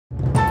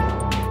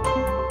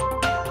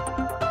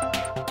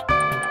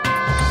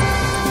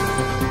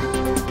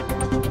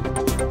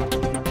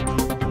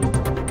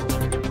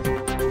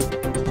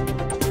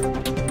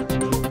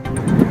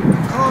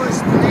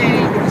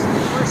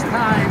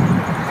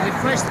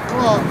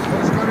club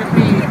is going to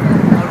be a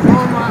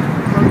Roma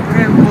from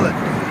Brentwood.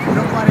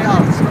 Nobody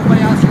else.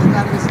 Nobody else has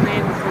got this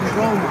name from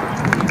Roma.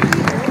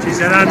 Ci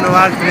saranno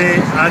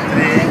altre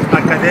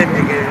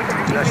accademie che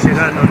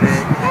nasceranno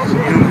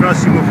in un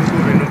prossimo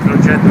futuro, in un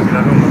progetto che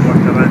la Roma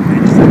porta avanti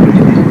negli Stati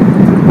Uniti.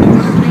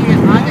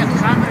 Other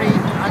country,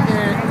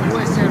 other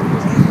USA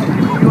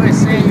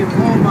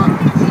Roma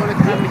is going to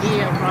come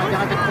here from the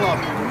other club.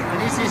 And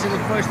this is the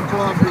first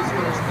club that's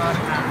going to start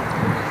now.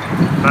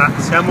 Ma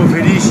siamo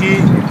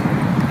felici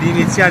di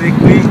iniziare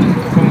qui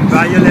con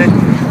Violet,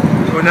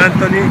 con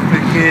Anthony,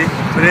 perché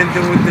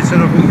Brentwood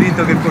sono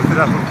convinto che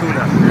porterà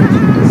fortuna.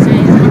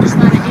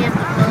 Started here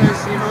because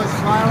it's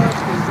Violet,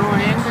 there's no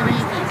Anthony,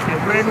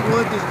 and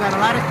Brentwood has got a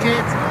lot of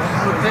kids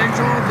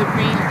potential to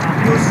be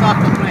good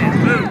soccer players.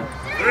 2,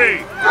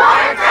 3.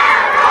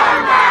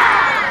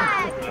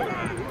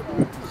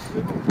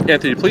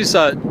 Anthony, please,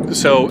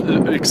 so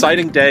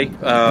exciting day,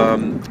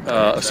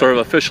 sort of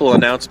official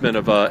announcement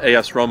of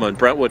AS Roma and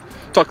Brentwood.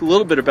 Talk a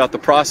little bit about the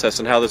process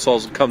and how this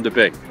all's come to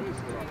be.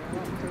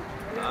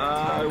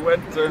 I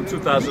went in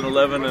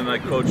 2011 and I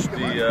coached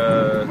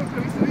the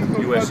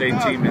USA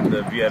team in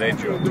the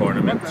Viareggio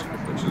tournament,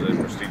 which is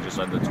a prestigious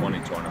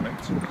under-20 tournament.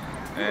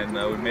 And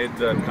we made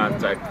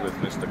contact with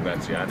Mr.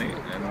 Graziani,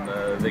 and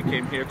they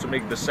came here to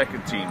make the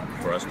second team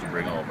for us to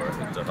bring over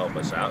and to help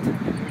us out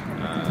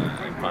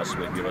and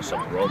possibly give us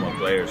some Roma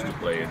players to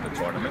play in the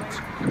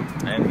tournament.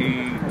 And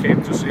he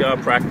came to see our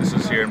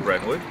practices here in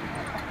Brentwood,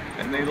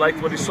 and he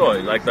liked what he saw.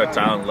 He liked our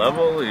talent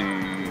level,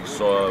 he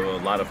saw a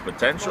lot of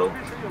potential,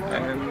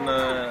 and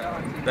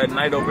that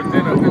night over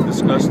dinner we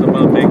discussed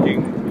about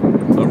making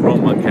a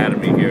Roma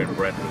Academy here in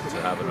Brentwood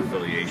to have an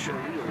affiliation.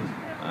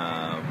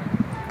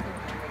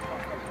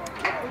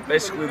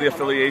 Basically, the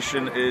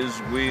affiliation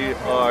is we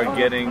are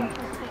getting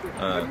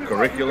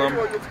curriculum,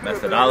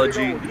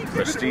 methodology,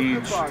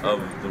 prestige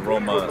of the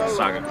Roma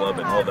Soccer Club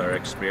and all their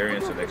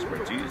experience and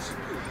expertise.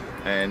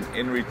 And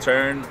in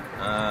return,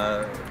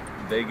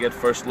 they get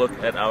first look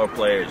at our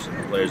players and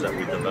the players that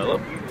we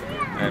develop.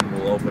 And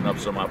we'll open up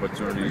some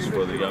opportunities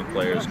for the young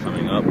players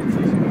coming up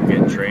to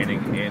get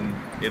training in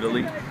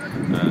Italy,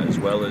 as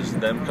well as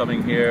them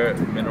coming here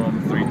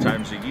minimum 3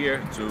 times a year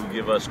to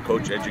give us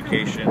coach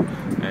education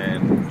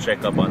and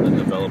check up on the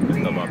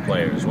development of our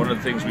players. One of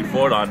the things we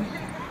fought on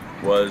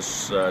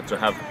was to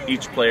have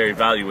each player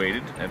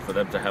evaluated and for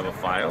them to have a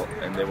file,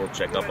 and they will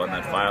check up on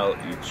that file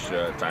each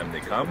time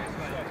they come.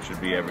 It should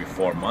be every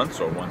 4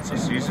 months or once a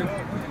season.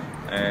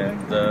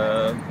 And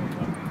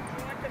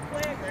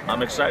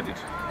I'm excited.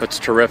 That's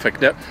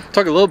terrific. Now,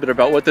 talk a little bit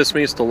about what this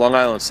means to Long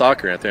Island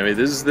soccer, Anthony. I mean,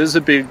 this is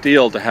a big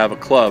deal to have a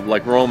club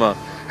like Roma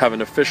have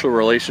an official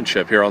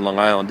relationship here on Long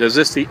Island. Is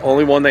this the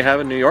only one they have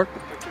in New York?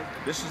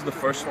 This is the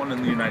first one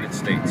in the United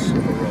States for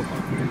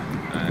Roma.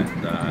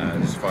 And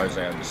as far as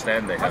I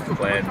understand, they have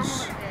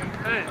plans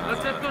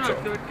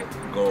to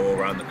go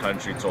around the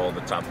country to all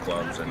the top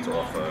clubs and to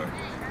offer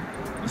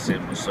the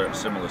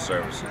similar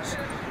services.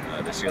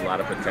 They see a lot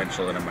of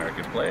potential in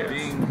American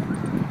players.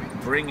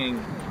 Bringing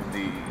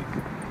the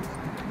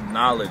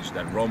knowledge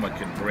that Roma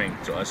can bring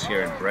to us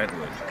here in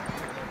Brentwood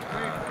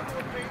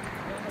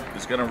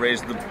is going to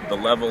raise the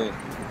level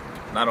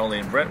not only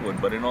in Brentwood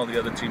but in all the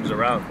other teams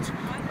around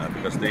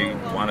because they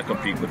want to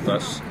compete with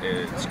us.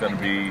 It's going to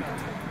be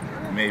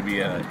maybe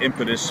an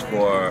impetus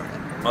for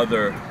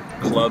other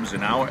clubs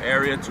in our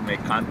area to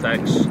make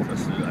contacts.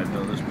 I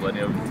know there's plenty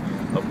of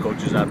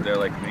coaches out there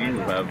like me who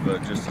have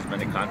just as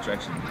many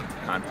contacts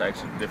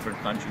in different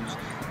countries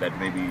that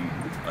maybe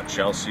a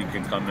Chelsea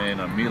can come in,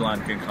 a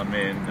Milan can come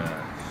in,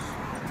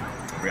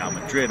 Real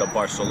Madrid, or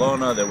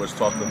Barcelona. There was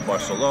talk of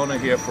Barcelona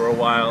here for a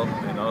while,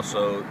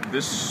 so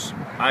this,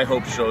 I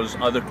hope, shows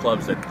other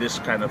clubs that this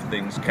kind of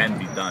things can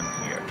be done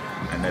here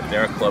and that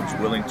there are clubs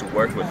willing to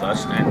work with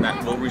us and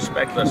that will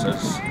respect us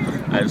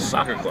as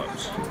soccer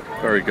clubs.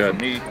 Very good.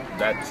 For me,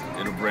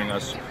 it'll bring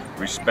us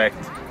respect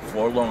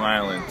for Long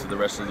Island to the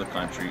rest of the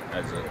country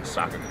as a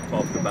soccer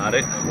club. Talked about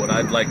it. What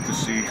I'd like to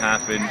see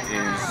happen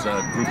is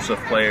groups of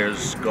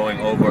players going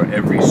over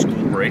every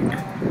school break,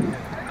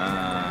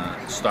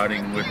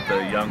 starting with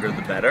the younger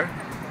the better,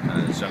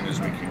 as young as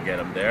we can get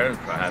them there,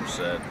 perhaps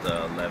at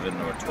 11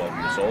 or 12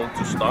 years old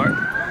to start.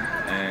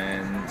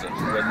 And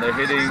when they're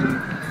hitting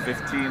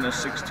 15 or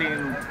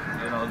 16,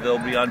 they'll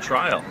be on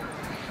trial.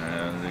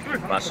 They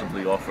could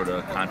possibly offer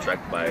a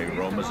contract by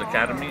Roma's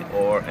academy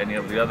or any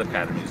of the other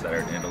academies that are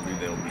in Italy.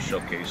 They will be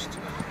showcased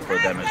for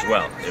them as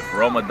well. If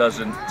Roma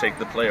doesn't take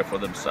the player for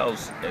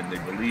themselves and they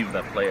believe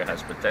that player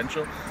has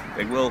potential,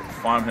 they will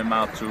farm him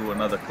out to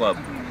another club.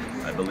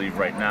 I believe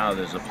right now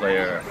there's a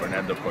player,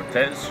 Fernando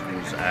Cortez,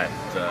 who's at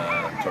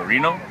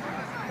Torino,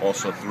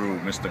 also through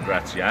Mr.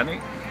 Graziani.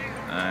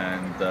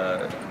 And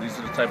these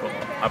are the type of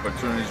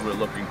opportunities we're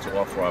looking to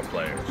offer our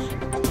players.